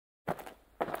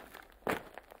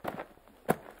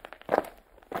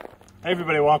Hey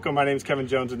everybody, welcome. My name is Kevin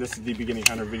Jones and this is the Beginning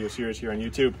Hunter video series here on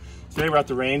YouTube. Today we're at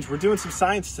the range. We're doing some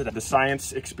science today. The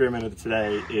science experiment of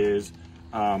today is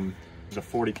a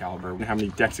 40 caliber. How many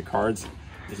decks of cards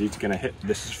is each gonna hit?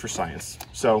 This is for science.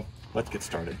 So let's get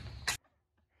started.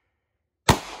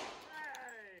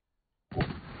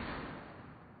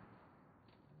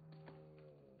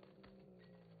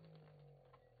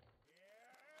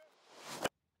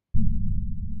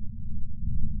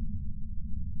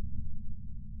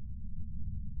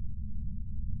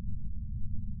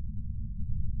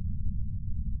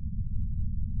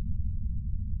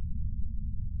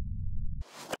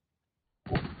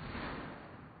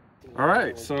 All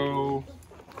right, so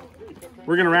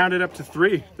we're gonna round it up to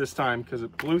 3 this time because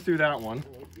it blew through that one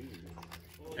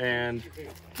and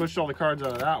pushed all the cards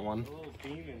out of that one.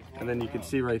 And then you can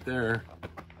see right there,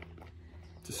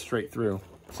 just straight through.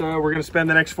 So we're gonna spend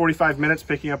the next 45 minutes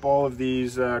picking up all of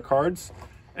these cards.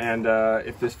 And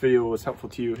if this video was helpful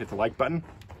to you, hit the like button.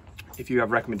 If you have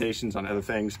recommendations on other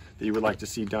things that you would like to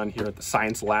see done here at the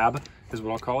Science Lab, is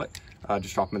what I'll call it,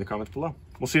 just drop them in the comments below.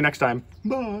 We'll see you next time.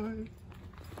 Bye.